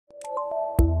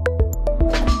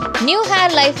New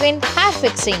hair life இன் hair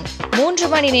fixing. 3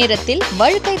 மணி நேரத்தில்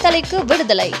வழுக்கை தலைக்கு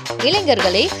விடுதலை.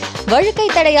 இளைஞர்களே, வழுக்கை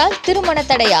தடையால் திருமண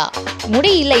தடையா?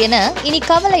 முடி இல்லை என இனி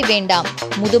கவலை வேண்டாம்.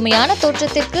 முதுமையான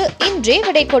தோற்றத்திற்கு இன்றே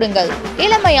விடை கொடுங்கள்.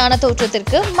 இளமையான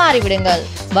தோற்றத்திற்கு மாறிவிடுங்கள்.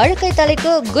 வழுக்கை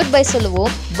தலைக்கு குட் பை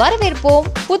சொல்லுவோம். வரவேற்போம்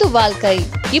புது வாழ்க்கை.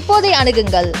 இப்போதே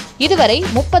அணுகுங்கள். இதுவரை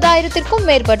 30,000க்கும்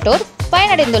மேற்பட்டோர்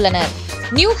பயனடைந்துள்ளனர்.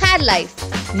 New hair life.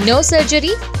 No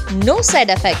surgery, no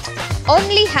side effect.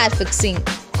 Only hair fixing.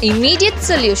 Immediate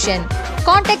solution.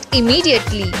 Contact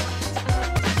immediately.